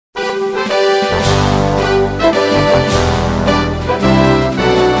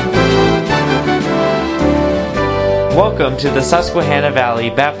Welcome to the Susquehanna Valley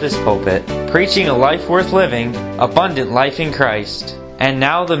Baptist Pulpit, preaching a life worth living, abundant life in Christ. And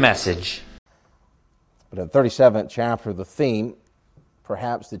now the message. But in the 37th chapter, the theme,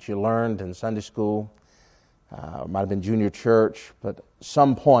 perhaps that you learned in Sunday school, might have been junior church, but at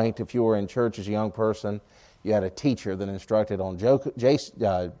some point, if you were in church as a young person, you had a teacher that instructed on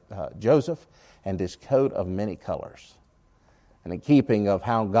Joseph and his coat of many colors. And in keeping of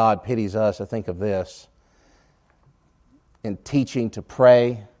how God pities us, I think of this. In teaching to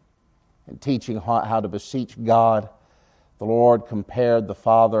pray, in teaching how to beseech God, the Lord compared the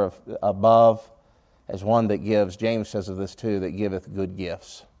Father above as one that gives, James says of this too, that giveth good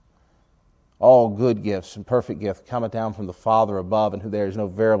gifts. All good gifts and perfect gifts cometh down from the Father above, and who there is no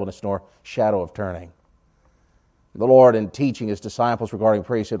variableness nor shadow of turning. The Lord, in teaching His disciples regarding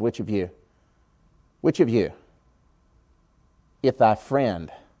prayer, said, which of you, if thy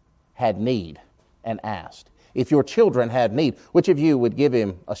friend had need and asked, if your children had need, which of you would give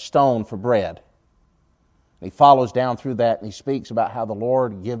him a stone for bread? And he follows down through that and he speaks about how the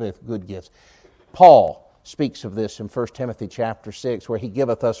Lord giveth good gifts. Paul speaks of this in 1 Timothy chapter 6, where he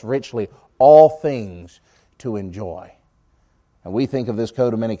giveth us richly all things to enjoy. And we think of this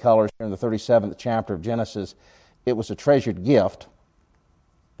coat of many colors here in the 37th chapter of Genesis. It was a treasured gift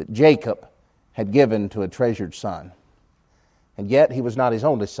that Jacob had given to a treasured son. And yet he was not his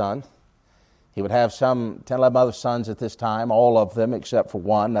only son. He would have some 10, 11 other sons at this time, all of them except for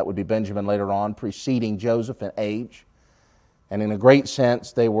one, that would be Benjamin later on, preceding Joseph in age. And in a great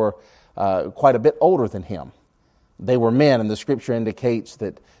sense, they were quite a bit older than him. They were men, and the Scripture indicates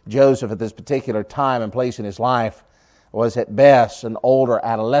that Joseph at this particular time and place in his life was at best an older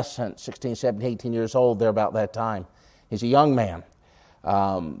adolescent, 16, 17, 18 years old, there about that time. He's a young man.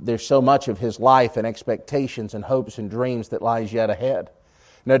 There's so much of his life and expectations and hopes and dreams that lies yet ahead.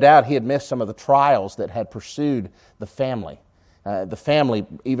 No doubt he had missed some of the trials that had pursued the family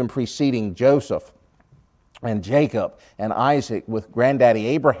even preceding Joseph and Jacob and Isaac with granddaddy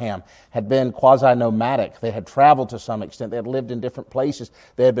Abraham had been quasi-nomadic. They had traveled to some extent. They had lived in different places.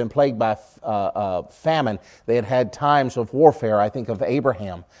 They had been plagued by famine. They had had times of warfare, I think of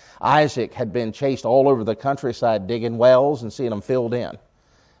Abraham. Isaac had been chased all over the countryside digging wells and seeing them filled in.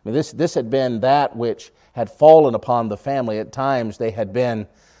 I mean, this had been that which had fallen upon the family. At times they had been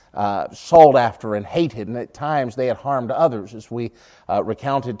sought after and hated, and at times they had harmed others, as we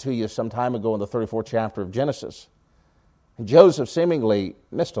recounted to you some time ago in the 34th chapter of Genesis. And Joseph seemingly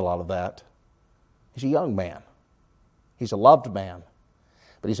missed a lot of that. He's a young man. He's a loved man.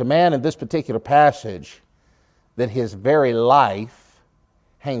 But he's a man in this particular passage that his very life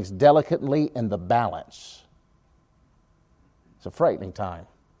hangs delicately in the balance. It's a frightening time.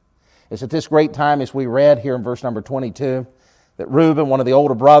 It's at this great time, as we read here in verse number 22, that Reuben, one of the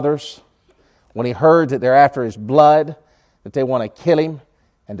older brothers, when he heard that they're after his blood, that they want to kill him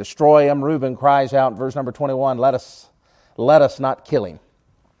and destroy him, Reuben cries out in verse number 21, let us not kill him.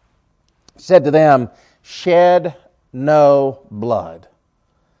 He said to them, shed no blood.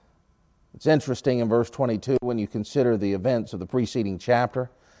 It's interesting in verse 22 when you consider the events of the preceding chapter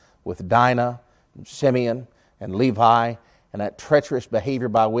with Dinah, and Simeon, and Levi, and that treacherous behavior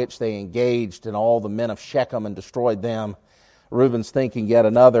by which they engaged in all the men of Shechem and destroyed them. Reuben's thinking yet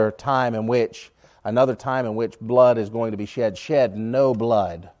another time in which blood is going to be shed. Shed no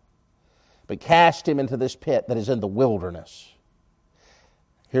blood, but cast him into this pit that is in the wilderness.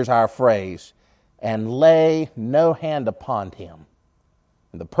 Here's our phrase, and lay no hand upon him.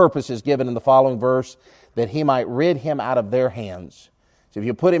 And the purpose is given in the following verse, that he might rid him out of their hands. So if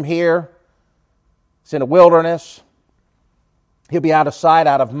you put him here, it's in a wilderness, he'll be out of sight,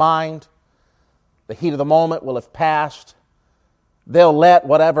 out of mind. The heat of the moment will have passed. They'll let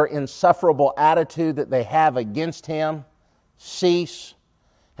whatever insufferable attitude that they have against him cease.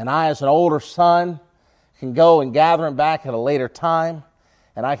 And I, as an older son, can go and gather him back at a later time.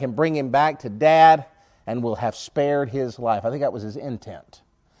 And I can bring him back to Dad and will have spared his life. I think that was his intent.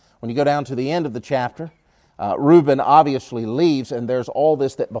 When you go down to the end of the chapter, Reuben obviously leaves, and there's all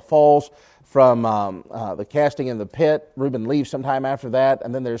this that befalls from the casting in the pit. Reuben leaves sometime after that,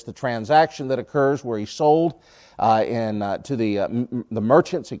 and then there's the transaction that occurs where he's sold to the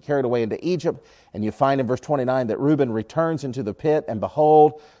merchants and carried away into Egypt. And you find in verse 29 that Reuben returns into the pit, and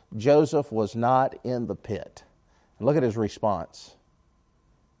behold, Joseph was not in the pit. And look at his response.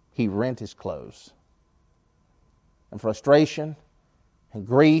 He rent his clothes. And frustration and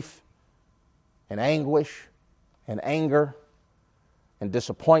grief and anguish and anger and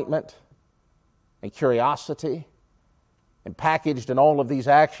disappointment and curiosity and packaged in all of these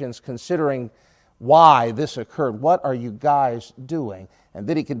actions, considering why this occurred. What are you guys doing? And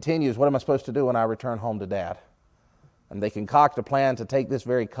then he continues, what am I supposed to do when I return home to Dad? And they concoct a plan to take this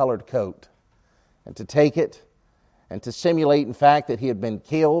very colored coat and to take it and to simulate, in fact, that he had been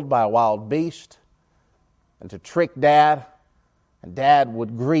killed by a wild beast and to trick Dad. And Dad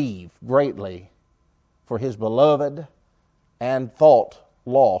would grieve greatly for his beloved and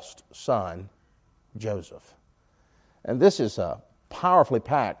thought-lost son, Joseph. And this is a powerfully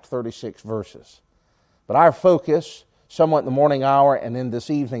packed 36 verses. But our focus, somewhat in the morning hour and in this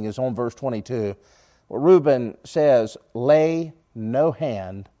evening, is on verse 22, where Reuben says, lay no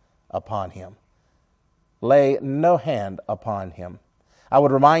hand upon him. Lay no hand upon him. I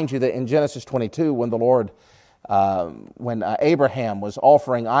would remind you that in Genesis 22, when the Lord when Abraham was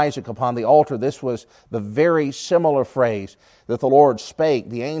offering Isaac upon the altar, this was the very similar phrase that the Lord spake.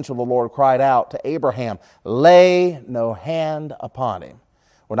 The angel of the Lord cried out to Abraham, lay no hand upon him.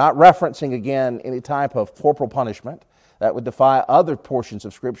 We're not referencing again any type of corporal punishment that would defy other portions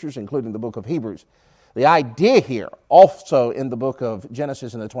of Scriptures, including the book of Hebrews. The idea here, also in the book of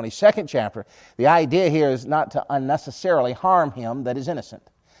Genesis in the 22nd chapter, the idea here is not to unnecessarily harm him that is innocent.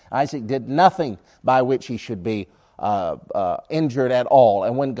 Isaac did nothing by which he should be injured at all.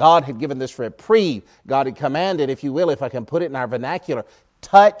 And when God had given this reprieve, God had commanded, if you will, if I can put it in our vernacular,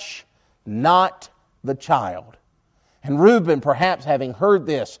 touch not the child. And Reuben, perhaps having heard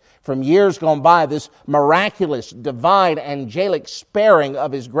this from years gone by, this miraculous, divine, angelic sparing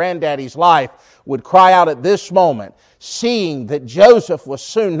of his granddaddy's life, would cry out at this moment, seeing that Joseph was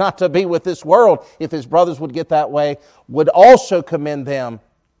soon not to be with this world if his brothers would get that way, would also commend them,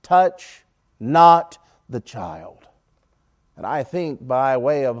 touch not the child. And I think by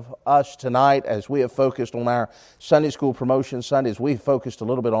way of us tonight, as we have focused on our Sunday School Promotion Sundays, we've focused a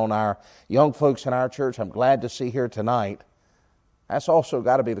little bit on our young folks in our church. I'm glad to see here tonight. That's also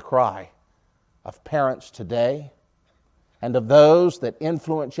got to be the cry of parents today and of those that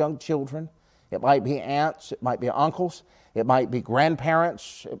influence young children. It might be aunts, it might be uncles, it might be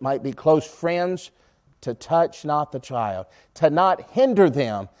grandparents, it might be close friends, to touch not the child, to not hinder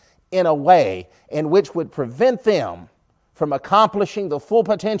them in a way in which would prevent them from accomplishing the full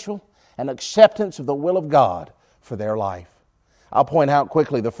potential and acceptance of the will of God for their life. I'll point out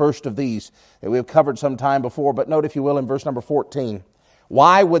quickly the first of these that we've covered some time before, but note, if you will, in verse number 14.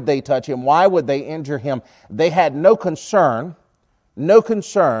 Why would they touch him? Why would they injure him? They had no concern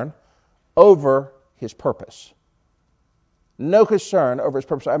over his purpose. No concern over his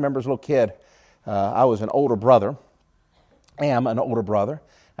purpose. I remember as a little kid, I was an older brother, am an older brother,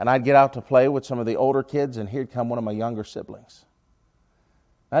 and I'd get out to play with some of the older kids, and here'd come one of my younger siblings.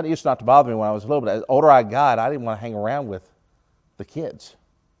 That used not to bother me when I was a little bit. As older I got, I didn't want to hang around with the kids.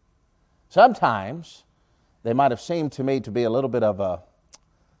 Sometimes they might have seemed to me to be a little bit of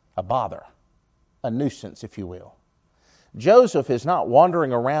a bother, a nuisance, if you will. Joseph is not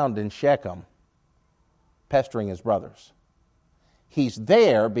wandering around in Shechem pestering his brothers. He's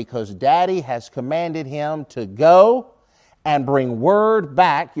there because Daddy has commanded him to go and bring word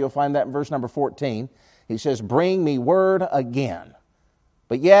back. You'll find that in verse number 14. He says, bring me word again.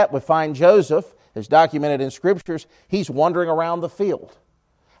 But yet we find Joseph, as documented in Scriptures, he's wandering around the field.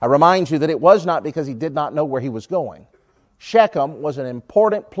 I remind you that it was not because he did not know where he was going. Shechem was an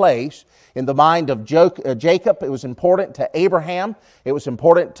important place in the mind of Jacob. It was important to Abraham. It was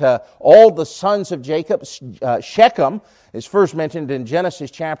important to all the sons of Jacob. Shechem is first mentioned in Genesis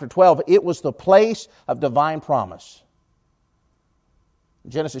chapter 12. It was the place of divine promise.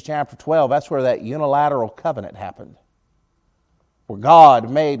 In Genesis chapter 12, that's where that unilateral covenant happened, where God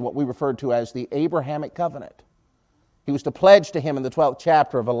made what we refer to as the Abrahamic covenant. He was to pledge to him in the 12th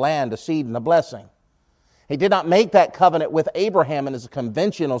chapter of a land, a seed, and a blessing. He did not make that covenant with Abraham in his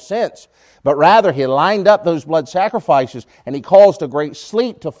conventional sense, but rather he lined up those blood sacrifices and he caused a great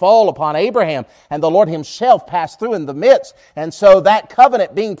sleep to fall upon Abraham, and the Lord himself passed through in the midst. And so that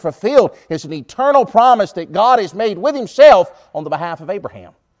covenant being fulfilled is an eternal promise that God has made with himself on the behalf of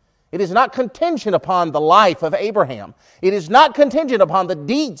Abraham. It is not contingent upon the life of Abraham. It is not contingent upon the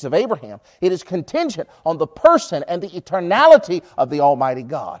deeds of Abraham. It is contingent on the person and the eternality of the Almighty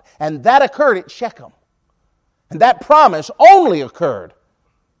God. And that occurred at Shechem. And that promise only occurred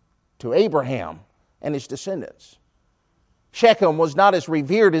to Abraham and his descendants. Shechem was not as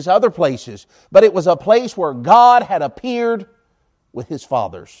revered as other places, but it was a place where God had appeared with his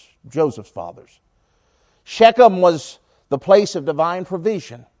fathers, Joseph's fathers. Shechem was the place of divine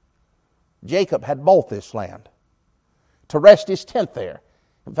provision. Jacob had bought this land to rest his tent there.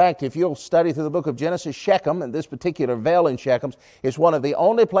 In fact, if you'll study through the book of Genesis, Shechem, and this particular vale in Shechem, is one of the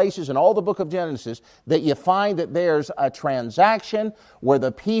only places in all the book of Genesis that you find that there's a transaction where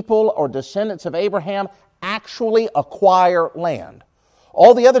the people or descendants of Abraham actually acquire land.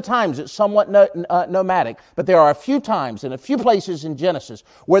 All the other times it's somewhat nomadic, but there are a few times and a few places in Genesis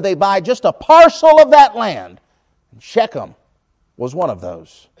where they buy just a parcel of that land. And Shechem was one of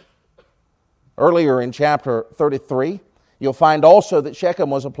those. Earlier in chapter 33, you'll find also that Shechem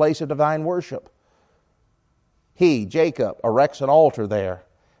was a place of divine worship. He, Jacob, erects an altar there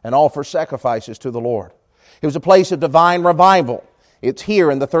and offers sacrifices to the Lord. It was a place of divine revival. It's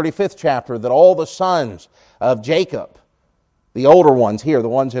here in the 35th chapter that all the sons of Jacob, the older ones here, the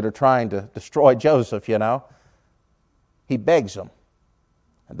ones that are trying to destroy Joseph, he begs them.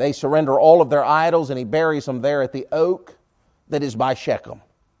 And they surrender all of their idols, and he buries them there at the oak that is by Shechem.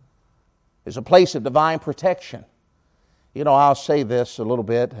 It's a place of divine protection. I'll say this a little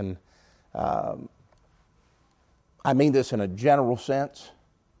bit, and I mean this in a general sense.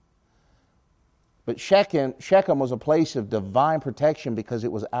 But Shechem was a place of divine protection because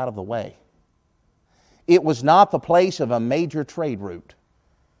it was out of the way. It was not the place of a major trade route.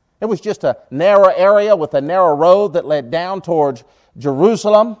 It was just a narrow area with a narrow road that led down towards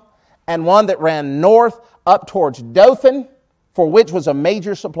Jerusalem and one that ran north up towards Dothan, for which was a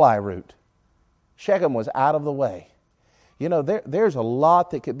major supply route. Shechem was out of the way. There's a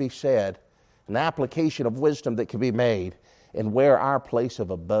lot that could be said, an application of wisdom that could be made in where our place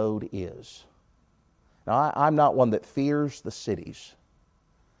of abode is. Now, I'm not one that fears the cities.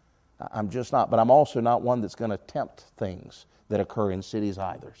 I'm just not, but I'm also not one that's going to tempt things that occur in cities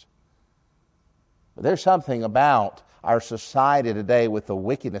either. But there's something about our society today with the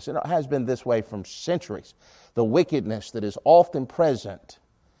wickedness, and it has been this way from centuries, the wickedness that is often present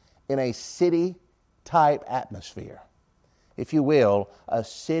in a city-type atmosphere. If you will, a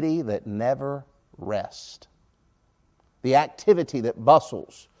city that never rests. The activity that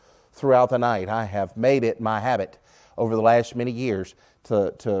bustles throughout the night. I have made it my habit over the last many years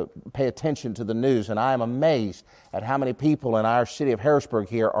to pay attention to the news, and I am amazed at how many people in our city of Harrisburg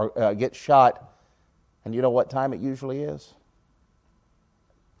here get shot. And you know what time it usually is?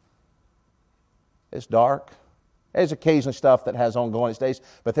 It's dark. There's occasionally stuff that has ongoing days,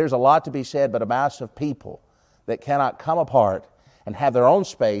 but there's a lot to be said about a mass of people that cannot come apart and have their own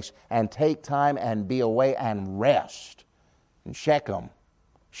space and take time and be away and rest. And Shechem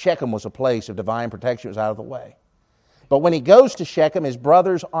was a place of divine protection. It was out of the way. But when he goes to Shechem, his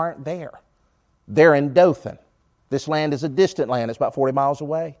brothers aren't there. They're in Dothan. This land is a distant land. It's about 40 miles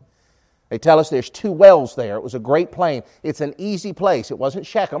away. They tell us there's 2 wells there. It was a great plain. It's an easy place. It wasn't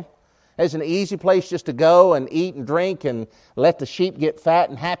Shechem. It's an easy place just to go and eat and drink and let the sheep get fat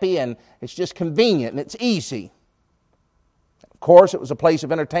and happy, and it's just convenient and it's easy. Of course, it was a place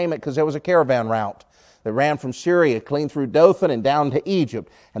of entertainment because there was a caravan route that ran from Syria clean through Dothan and down to Egypt.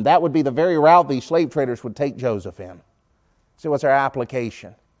 And that would be the very route these slave traders would take Joseph in. See, what's our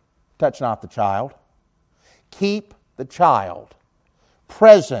application? Touch not the child. Keep the child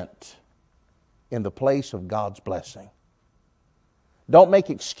present in the place of God's blessing. Don't make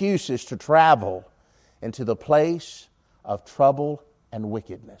excuses to travel into the place of trouble and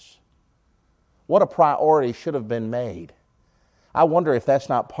wickedness. What a priority should have been made. I wonder if that's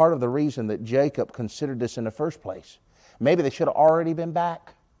not part of the reason that Jacob considered this in the first place. Maybe they should have already been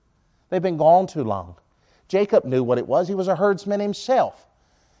back. They've been gone too long. Jacob knew what it was. He was a herdsman himself.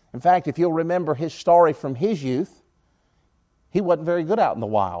 In fact, if you'll remember his story from his youth, he wasn't very good out in the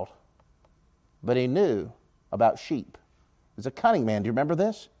wild, but he knew about sheep. He was a cunning man. Do you remember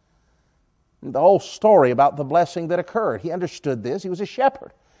this? The whole story about the blessing that occurred. He understood this. He was a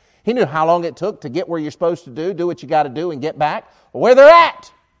shepherd. He knew how long it took to get where you're supposed to do what you got to do, and get back where they're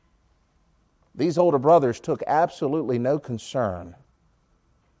at. These older brothers took absolutely no concern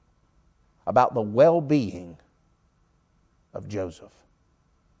about the well-being of Joseph.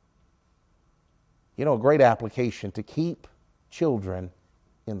 A great application to keep children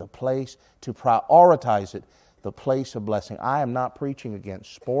in the place, to prioritize it, the place of blessing. I am not preaching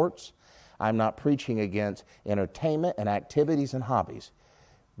against sports. I'm not preaching against entertainment and activities and hobbies.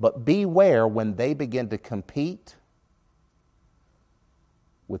 But beware when they begin to compete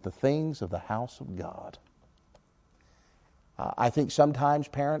with the things of the house of God. I think sometimes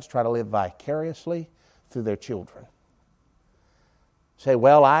parents try to live vicariously through their children. Say,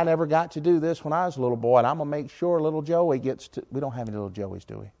 well, I never got to do this when I was a little boy, and I'm going to make sure little Joey gets to... We don't have any little Joeys,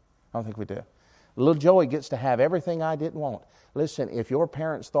 do we? I don't think we do. Little Joey gets to have everything I didn't want. Listen, if your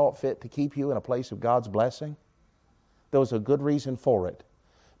parents thought fit to keep you in a place of God's blessing, there was a good reason for it.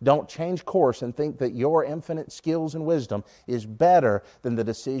 Don't change course and think that your infinite skills and wisdom is better than the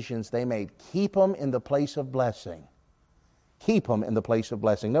decisions they made. Keep them in the place of blessing. Keep them in the place of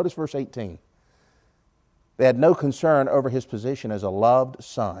blessing. Notice verse 18. They had no concern over his position as a loved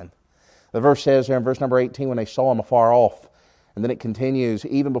son. The verse says there in verse number 18, when they saw him afar off, And then it continues,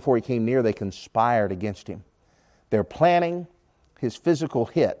 even before he came near, they conspired against him. They're planning his physical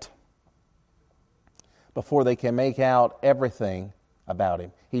hit before they can make out everything about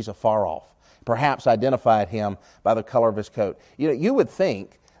him. He's afar off. Perhaps identified him by the color of his coat. You know, you would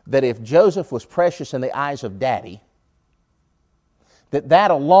think that if Joseph was precious in the eyes of Daddy,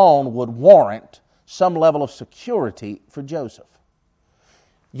 that alone would warrant some level of security for Joseph.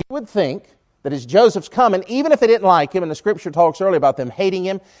 You would think that as Joseph's coming, even if they didn't like him, and the Scripture talks earlier about them hating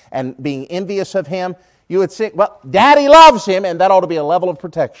him and being envious of him, you would think, well, Daddy loves him, and that ought to be a level of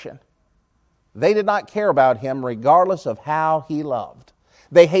protection. They did not care about him regardless of how he loved.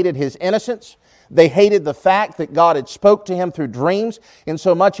 They hated his innocence. They hated the fact that God had spoke to him through dreams. In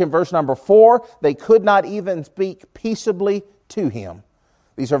so much in verse number 4, they could not even speak peaceably to him.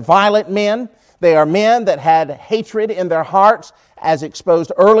 These are violent men. They are men that had hatred in their hearts, as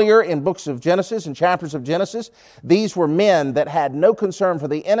exposed earlier in books of Genesis and chapters of Genesis. These were men that had no concern for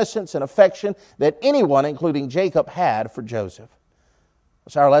the innocence and affection that anyone, including Jacob, had for Joseph.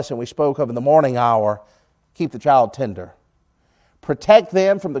 That's our lesson we spoke of in the morning hour. Keep the child tender. Protect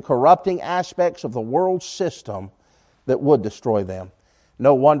them from the corrupting aspects of the world system that would destroy them.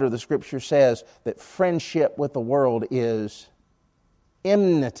 No wonder the Scripture says that friendship with the world is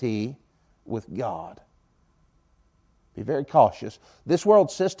enmity with God. Be very cautious. This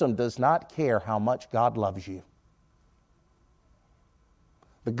world system does not care how much God loves you.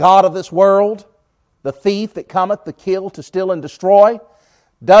 The God of this world, the thief that cometh to kill, to steal, and destroy,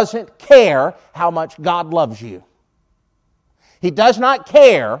 doesn't care how much God loves you. He does not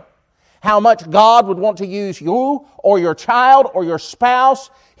care how much God would want to use you or your child or your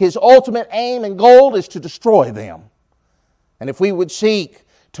spouse. His ultimate aim and goal is to destroy them. And if we would seek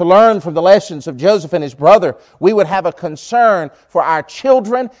to learn from the lessons of Joseph and his brother, we would have a concern for our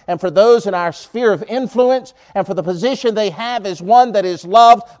children and for those in our sphere of influence and for the position they have as one that is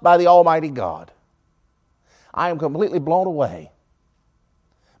loved by the Almighty God. I am completely blown away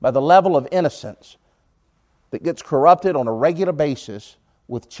by the level of innocence that gets corrupted on a regular basis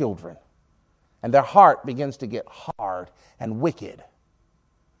with children. And their heart begins to get hard and wicked.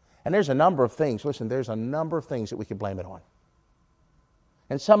 And there's a number of things, there's a number of things that we could blame it on.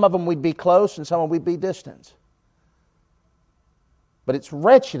 And some of them we'd be close and some of them we'd be distant. But it's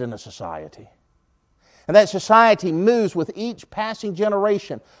wretched in a society. And that society moves with each passing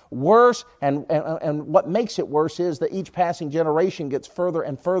generation worse, and what makes it worse is that each passing generation gets further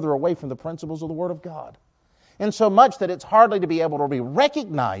and further away from the principles of the Word of God. In so much that it's hardly to be able to be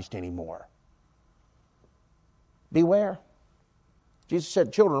recognized anymore. Beware. Jesus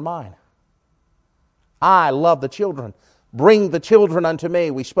said, children are mine. I love the children. Bring the children unto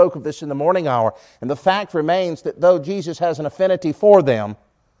me. We spoke of this in the morning hour. And the fact remains that though Jesus has an affinity for them,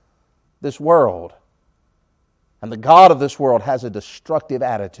 this world and the God of this world has a destructive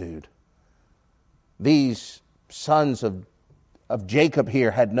attitude. These sons of Jacob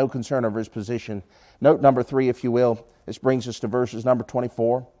here had no concern over his position. Note number 3, if you will. This brings us to verses number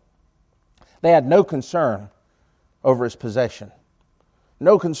 24. They had no concern over his possession.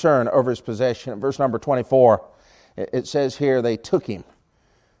 No concern over his possession. In verse number 24, it says here, they took him.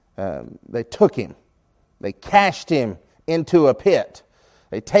 They cast him into a pit.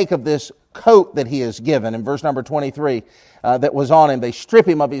 They take of this coat that he is given. In verse number 23, that was on him, they strip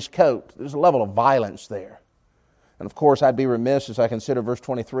him of his coat. There's a level of violence there. And of course, I'd be remiss as I consider verse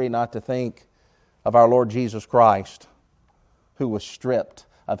 23 not to think of our Lord Jesus Christ, who was stripped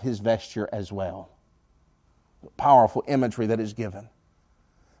of his vesture as well. The powerful imagery that is given.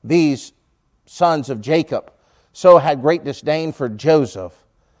 These sons of Jacob so had great disdain for Joseph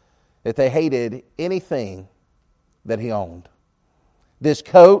that they hated anything that he owned. This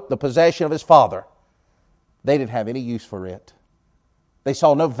coat, the possession of his father, they didn't have any use for it. They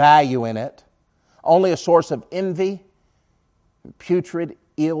saw no value in it. Only a source of envy and putrid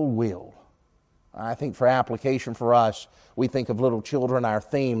ill will. I think for application for us, we think of little children, our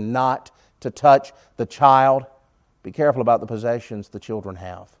theme, not to touch the child. Be careful about the possessions the children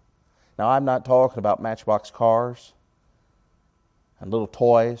have. Now, I'm not talking about matchbox cars and little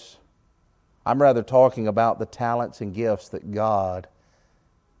toys. I'm rather talking about the talents and gifts that God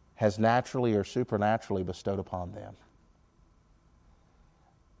has naturally or supernaturally bestowed upon them.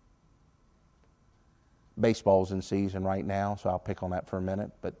 Baseball's in season right now, so I'll pick on that for a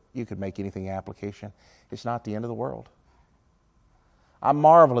minute, but you could make anything application. It's not the end of the world. I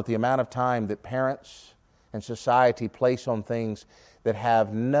marvel at the amount of time that parents and society place on things that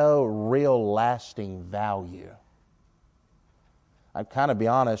have no real lasting value. I'd kind of be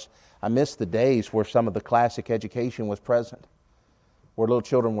honest, I miss the days where some of the classic education was present, where little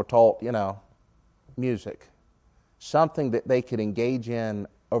children were taught, music, something that they could engage in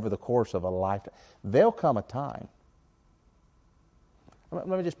over the course of a lifetime. There'll come a time. Let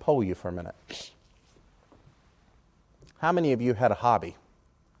me just poll you for a minute. How many of you had a hobby?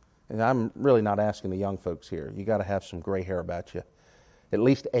 And I'm really not asking the young folks here. You got to have some gray hair about you, at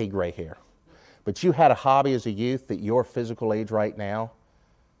least a gray hair. But you had a hobby as a youth that your physical age right now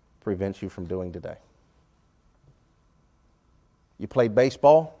prevents you from doing today. You played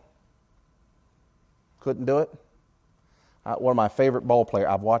baseball, couldn't do it. One of my favorite ball players,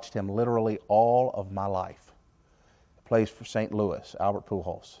 I've watched him literally all of my life. He plays for St. Louis, Albert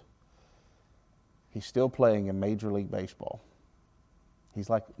Pujols. He's still playing in Major League Baseball. He's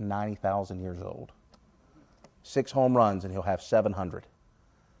like 90,000 years old. 6 home runs and he'll have 700.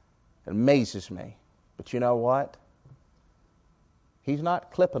 It amazes me. But you know what? He's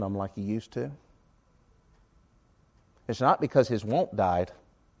not clipping them like he used to. It's not because his want died.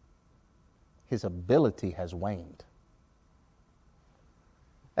 His ability has waned.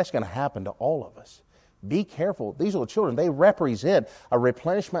 That's going to happen to all of us. Be careful. These little children, they represent a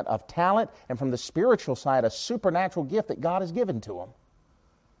replenishment of talent and from the spiritual side, a supernatural gift that God has given to them.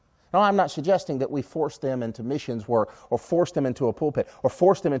 Now, I'm not suggesting that we force them into missions work or force them into a pulpit or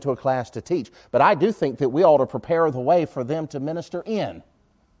force them into a class to teach, but I do think that we ought to prepare the way for them to minister in.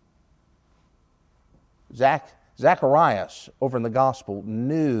 Zacharias, over in the gospel,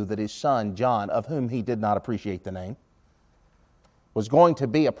 knew that his son, John, of whom he did not appreciate the name, was going to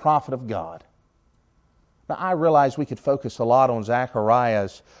be a prophet of God. Now, I realize we could focus a lot on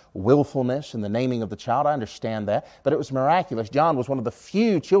Zacharias' willfulness and the naming of the child. I understand that. But it was miraculous. John was one of the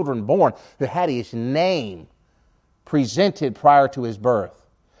few children born who had his name presented prior to his birth,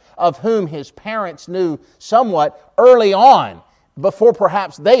 of whom his parents knew somewhat early on, before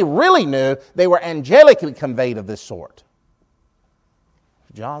perhaps they really knew they were angelically conveyed of this sort.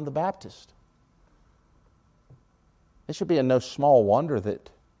 John the Baptist. It should be in no small wonder that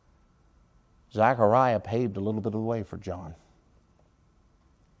Zechariah paved a little bit of the way for John.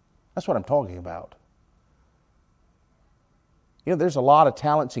 That's what I'm talking about. You know, there's a lot of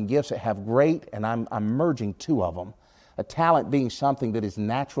talents and gifts that have great, and I'm merging 2 of them. A talent being something that is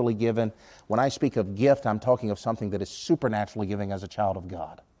naturally given. When I speak of gift, I'm talking of something that is supernaturally given as a child of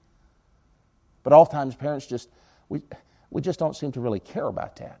God. But oftentimes parents we just don't seem to really care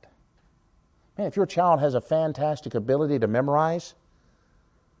about that. Man, if your child has a fantastic ability to memorize,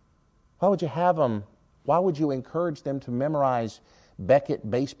 why would you have them? Why would you encourage them to memorize Beckett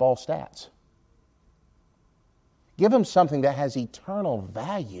baseball stats? Give them something that has eternal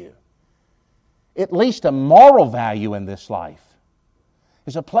value, at least a moral value in this life.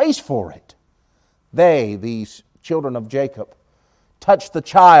 There's a place for it. These children of Jacob, touched the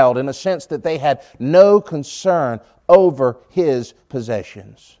child in a sense that they had no concern over his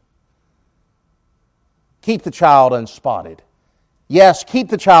possessions. Keep the child unspotted. Yes, keep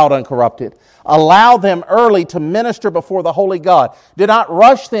the child uncorrupted. Allow them early to minister before the holy God. Do not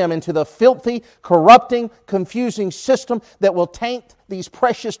rush them into the filthy, corrupting, confusing system that will taint these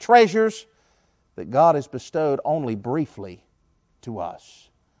precious treasures that God has bestowed only briefly to us.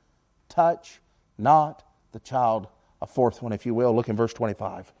 Touch not the child. A 4th one, if you will. Look in verse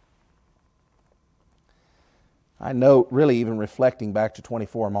 25. I note, really even reflecting back to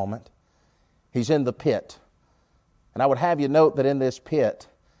 24 a moment, he's in the pit. And I would have you note that in this pit,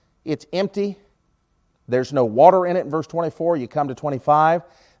 it's empty. There's no water in it in verse 24. You come to 25.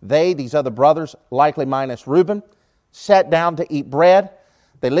 These other brothers, likely minus Reuben, sat down to eat bread.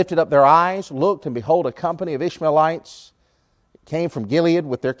 They lifted up their eyes, looked, and behold, a company of Ishmaelites came from Gilead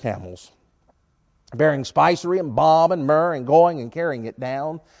with their camels, bearing spicery and balm and myrrh and going and carrying it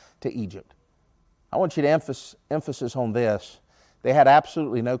down to Egypt. I want you to emphasis on this. They had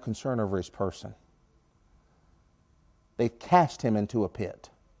absolutely no concern over his person. They cast him into a pit.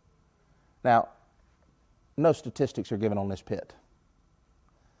 Now, no statistics are given on this pit.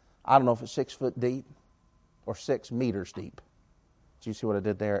 I don't know if it's 6 foot deep or 6 meters deep. Did you see what I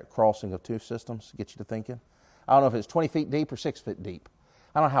did there at crossing of 2 systems? Get you to thinking. I don't know if it's 20 feet deep or 6 feet deep.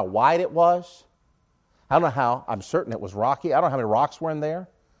 I don't know how wide it was. I don't know how, I'm certain it was rocky. I don't know how many rocks were in there.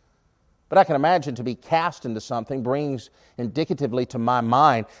 But I can imagine to be cast into something brings indicatively to my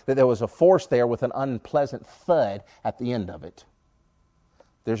mind that there was a force there with an unpleasant thud at the end of it.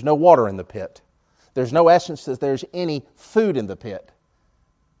 There's no water in the pit. There's no essence that there's any food in the pit.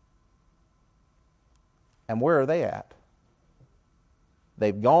 And where are they at?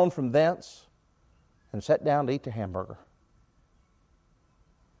 They've gone from thence and sat down to eat their hamburger.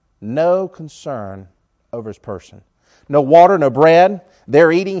 No concern over his person. No water, no bread.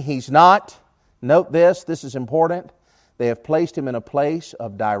 They're eating, he's not. Note this is important. They have placed him in a place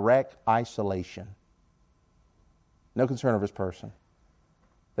of direct isolation. No concern of his person.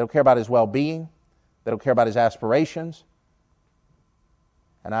 They don't care about his well-being. They don't care about his aspirations.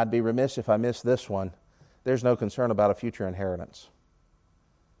 And I'd be remiss if I missed this one. There's no concern about a future inheritance.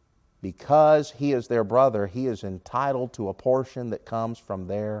 Because he is their brother, he is entitled to a portion that comes from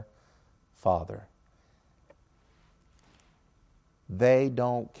their father. They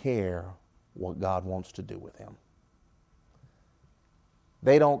don't care what God wants to do with him.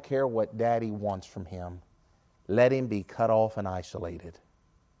 They don't care what Daddy wants from him. Let him be cut off and isolated.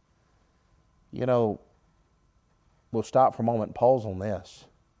 You know, we'll stop for a moment and pause on this.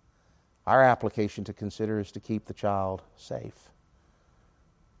 Our application to consider is to keep the child safe.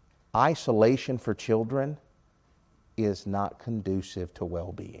 Isolation for children is not conducive to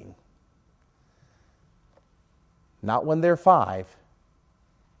well-being. Not when they're 5,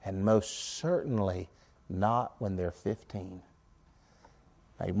 and most certainly not when they're 15.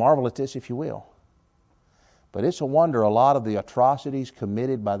 Now, you marvel at this if you will. But it's a wonder a lot of the atrocities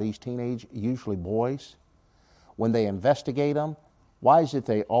committed by these teenage, usually boys, when they investigate them, why is it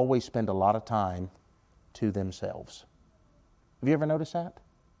they always spend a lot of time to themselves? Have you ever noticed that?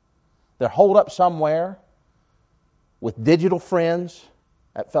 They're holed up somewhere with digital friends.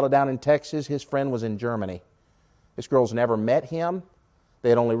 That fellow down in Texas, his friend was in Germany. This girl's never met him. They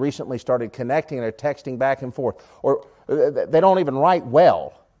had only recently started connecting and they're texting back and forth. Or they don't even write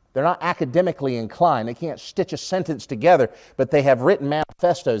well. They're not academically inclined. They can't stitch a sentence together, but they have written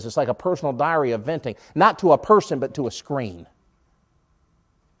manifestos. It's like a personal diary of venting, not to a person, but to a screen.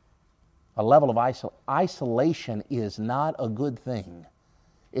 A level of isolation is not a good thing,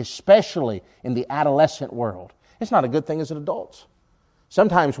 especially in the adolescent world. It's not a good thing as adults.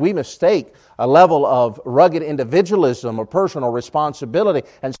 Sometimes we mistake a level of rugged individualism or personal responsibility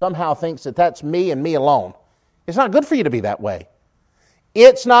and somehow thinks that that's me and me alone. It's not good for you to be that way.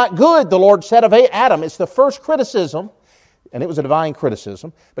 It's not good, the Lord said of Adam. It's the first criticism, and it was a divine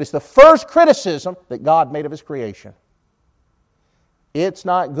criticism, but it's the first criticism that God made of His creation. It's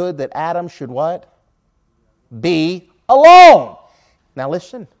not good that Adam should what? Be alone. Now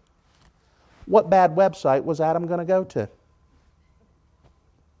listen, what bad website was Adam going to go to?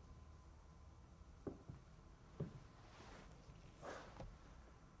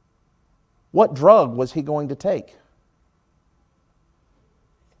 What drug was he going to take?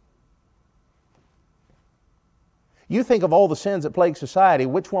 You think of all the sins that plague society,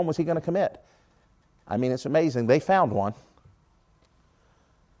 which one was he going to commit? I mean, it's amazing. They found one.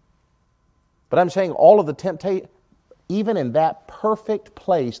 But I'm saying all of the temptation, even in that perfect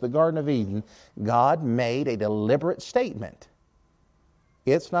place, the Garden of Eden, God made a deliberate statement.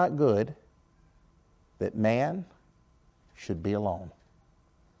 It's not good that man should be alone.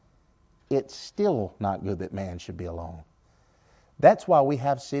 It's still not good that man should be alone. That's why we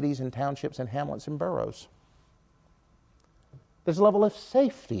have cities and townships and hamlets and boroughs. There's a level of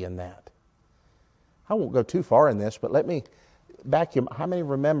safety in that. I won't go too far in this, but let me back you. How many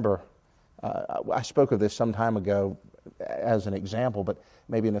remember, I spoke of this some time ago as an example, but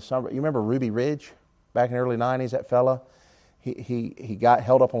maybe in the summer. You remember Ruby Ridge back in the early 90s, that fella? He got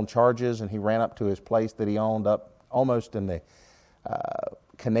held up on charges and he ran up to his place that he owned up almost in the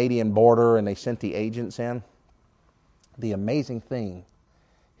Canadian border, and they sent the agents in. The amazing thing,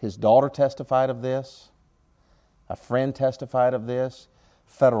 his daughter testified of this, a friend testified of this,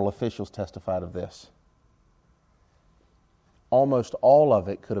 federal officials testified of this. Almost all of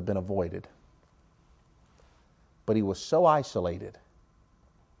it could have been avoided. But he was so isolated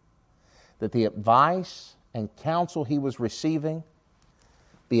that the advice and counsel he was receiving,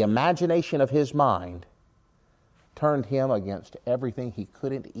 the imagination of his mind, turned him against everything he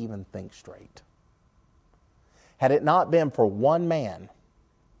couldn't even think straight. Had it not been for one man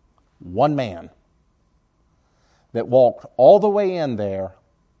that walked all the way in there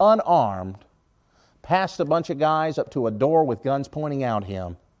unarmed, past a bunch of guys up to a door with guns pointing out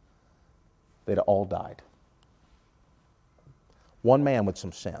him, they'd all died. One man with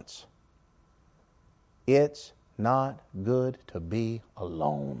some sense. It's not good to be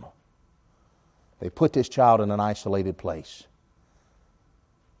alone. They put this child in an isolated place.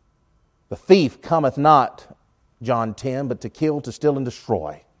 The thief cometh not, John 10, but to kill, to steal, and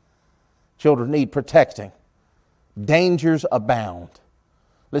destroy. Children need protecting. Dangers abound.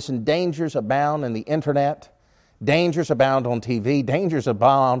 Listen, dangers abound in the internet. Dangers abound on TV. Dangers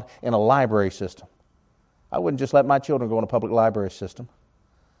abound in a library system. I wouldn't just let my children go in a public library system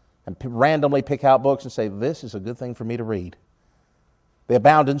and randomly pick out books and say, this is a good thing for me to read. They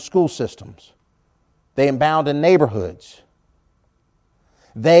abound in school systems. They abound in neighborhoods.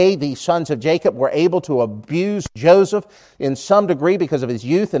 They, the sons of Jacob, were able to abuse Joseph in some degree because of his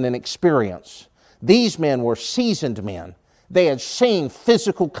youth and inexperience. These men were seasoned men. They had seen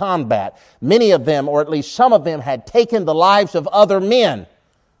physical combat. Many of them, or at least some of them, had taken the lives of other men.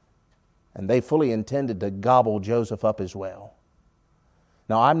 And they fully intended to gobble Joseph up as well.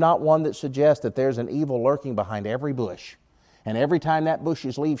 Now, I'm not one that suggests that there's an evil lurking behind every bush. And every time that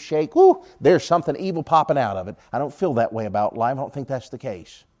bush's leaves shake, whoo, there's something evil popping out of it. I don't feel that way about life. I don't think that's the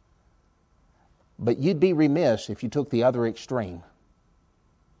case. But you'd be remiss if you took the other extreme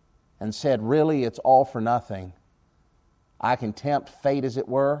and said, really, it's all for nothing. I can tempt fate, as it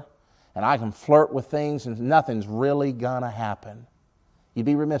were, and I can flirt with things, and nothing's really going to happen. You'd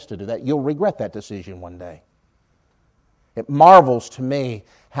be remiss to do that. You'll regret that decision one day. It marvels to me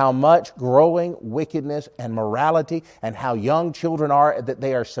how much growing wickedness and morality and how young children are, that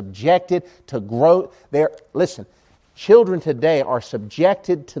they are subjected to grow. Listen, children today are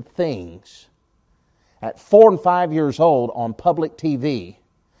subjected to things at 4 and 5 years old on public TV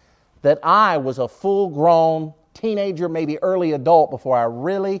that I was a full-grown teenager, maybe early adult, before I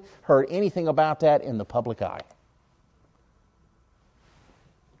really heard anything about that in the public eye.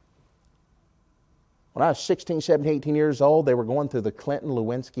 When I was 16, 17, 18 years old, they were going through the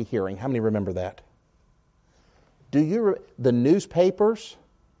Clinton-Lewinsky hearing. How many remember that? The newspapers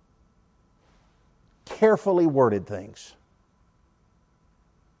carefully worded things.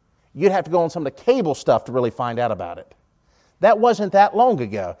 You'd have to go on some of the cable stuff to really find out about it. That wasn't that long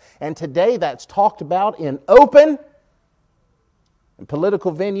ago. And today that's talked about in open and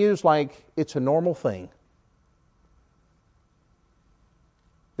political venues like it's a normal thing.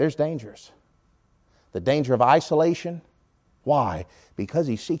 There's dangers. The danger of isolation. Why? Because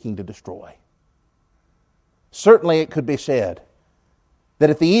he's seeking to destroy. Certainly it could be said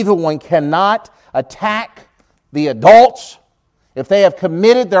that if the evil one cannot attack the adults, if they have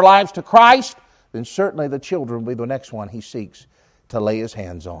committed their lives to Christ, then certainly the children will be the next one he seeks to lay his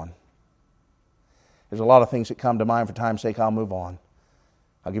hands on. There's a lot of things that come to mind. For time's sake, I'll move on.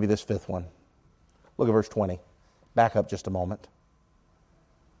 I'll give you this fifth one. Look at verse 20. Back up just a moment.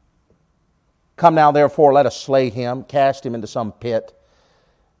 Come now, therefore, let us slay him, cast him into some pit,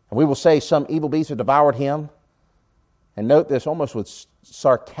 and we will say some evil beast have devoured him. And note this almost with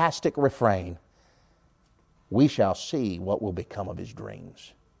sarcastic refrain. We shall see what will become of his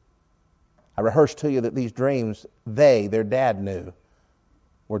dreams. I rehearsed to you that these dreams, their dad knew,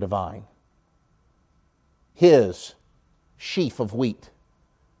 were divine. His sheaf of wheat,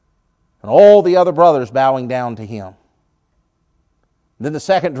 and all the other brothers bowing down to him. Then the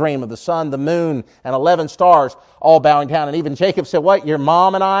second dream of the sun, the moon, and 11 stars all bowing down. And even Jacob said, what? Your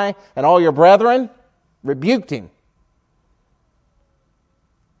mom and I and all your brethren rebuked him.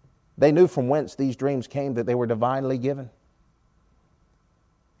 They knew from whence these dreams came, that they were divinely given.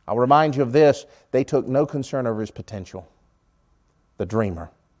 I'll remind you of this. They took no concern over his potential. The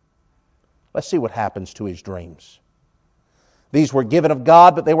dreamer. Let's see what happens to his dreams. These were given of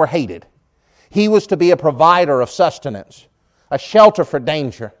God, but they were hated. He was to be a provider of sustenance, a shelter for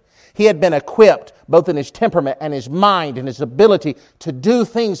danger. He had been equipped both in his temperament and his mind and his ability to do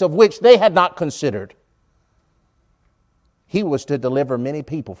things of which they had not considered. He was to deliver many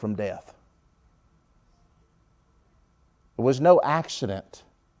people from death. It was no accident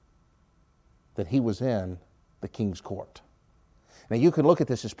that he was in the king's court. Now you can look at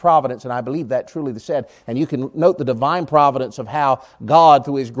this as providence, and I believe that truly said, and you can note the divine providence of how God,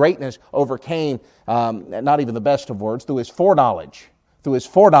 through his greatness, overcame, not even the best of words, through his foreknowledge,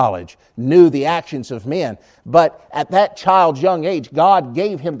 knew the actions of men. But at that child's young age, God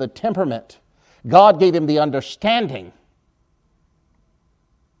gave him the temperament. God gave him the understanding.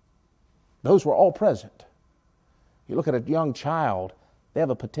 Those were all present. You look at a young child, they have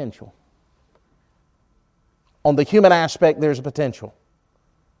a potential. On the human aspect, there's a potential.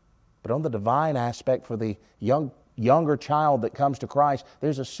 But on the divine aspect, for the younger child that comes to Christ,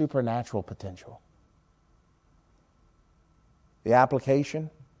 there's a supernatural potential. The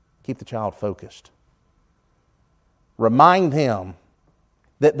application, keep the child focused. Remind them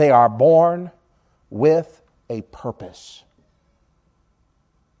that they are born with a purpose.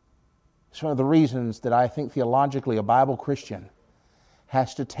 It's one of the reasons that I think theologically a Bible Christian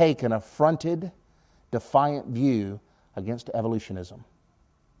has to take an affronted, defiant view against evolutionism.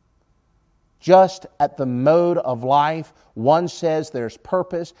 Just at the mode of life, one says there's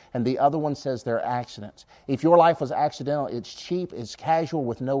purpose and the other one says there are accidents. If your life was accidental, it's cheap, it's casual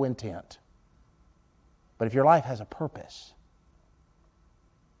with no intent. But if your life has a purpose,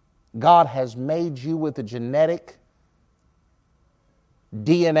 God has made you with the genetic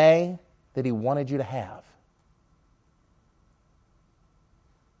DNA that He wanted you to have.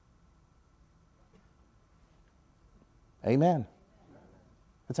 Amen.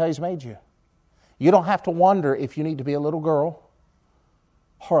 That's how He's made you. You don't have to wonder if you need to be a little girl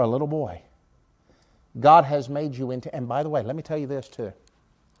or a little boy. God has made you into, and by the way, let me tell you this too.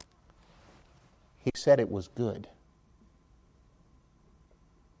 He said it was good.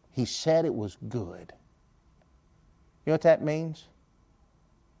 He said it was good. You know what that means?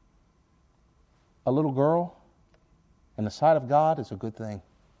 A little girl in the sight of God is a good thing.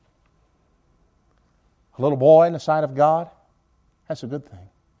 A little boy in the sight of God, that's a good thing.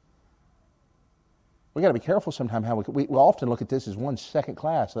 We've got to be careful sometimes how we often look at this as one second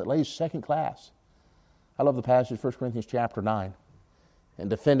class. That lays second class. I love the passage, 1 Corinthians chapter 9. In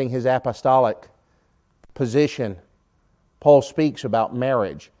defending his apostolic position, Paul speaks about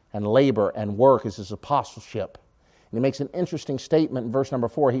marriage and labor and work as his apostleship. And he makes an interesting statement in verse number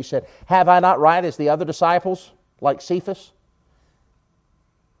 4. He said, "Have I not right as the other disciples, like Cephas,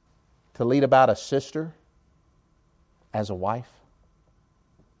 to lead about a sister as a wife?"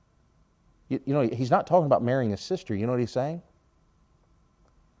 You know, he's not talking about marrying a sister. You know what he's saying?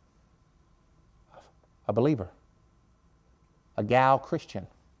 A believer. A gal Christian.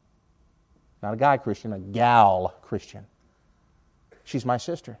 Not a guy Christian, a gal Christian. She's my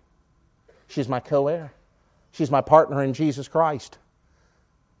sister. She's my co-heir. She's my partner in Jesus Christ.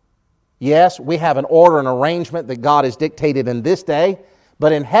 Yes, we have an order and arrangement that God has dictated in this day,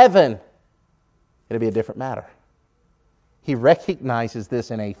 but in heaven, it'll be a different matter. He recognizes this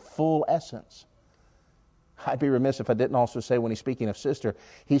in a full essence. I'd be remiss if I didn't also say when he's speaking of sister,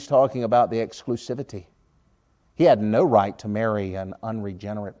 he's talking about the exclusivity. He had no right to marry an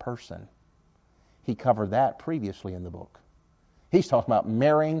unregenerate person. He covered that previously in the book. He's talking about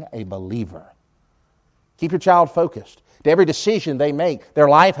marrying a believer. Keep your child focused. To every decision they make, their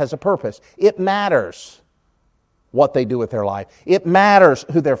life has a purpose. It matters what they do with their life. It matters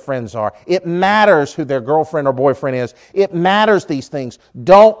who their friends are. It matters who their girlfriend or boyfriend is. It matters these things.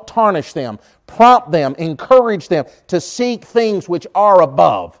 Don't tarnish them. Prompt them. Encourage them to seek things which are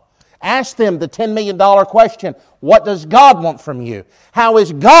above. Ask them the $10 million question. What does God want from you? How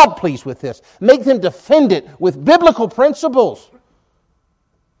is God pleased with this? Make them defend it with biblical principles.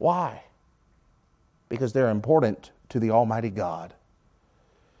 Why? Because they're important to the Almighty God.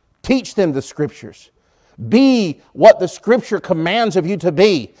 Teach them the Scriptures. Be what the Scripture commands of you to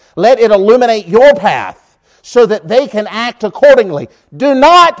be. Let it illuminate your path so that they can act accordingly. Do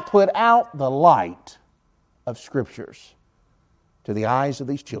not put out the light of Scriptures to the eyes of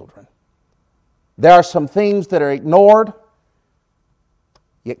these children. There are some things that are ignored,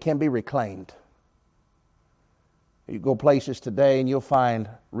 yet can be reclaimed. You go places today and you'll find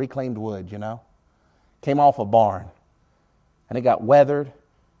reclaimed wood, Came off a barn. And it got weathered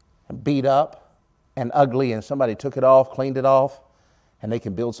and beat up and ugly, and somebody took it off, cleaned it off, and they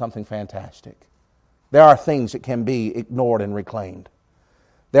can build something fantastic. There are things that can be ignored and reclaimed.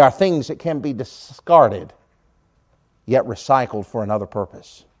 There are things that can be discarded, yet recycled for another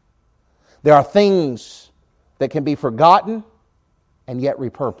purpose. There are things that can be forgotten and yet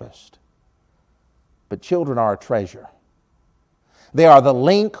repurposed. But children are a treasure. They are the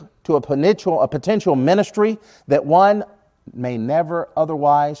link to a potential ministry that one may never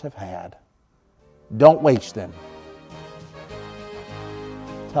otherwise have had. Don't waste them.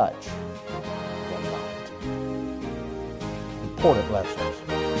 Touch them not. Important lessons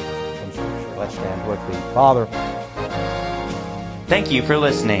from Scripture. Let's stand to our feet. Father, thank you for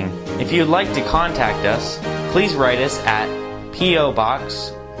listening. If you'd like to contact us, please write us at P.O.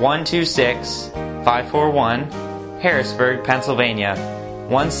 Box 126541, Harrisburg, Pennsylvania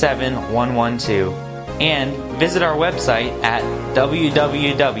 17112, and visit our website at www.svbcpa.org.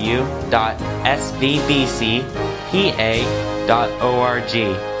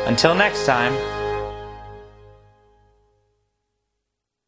 Until next time,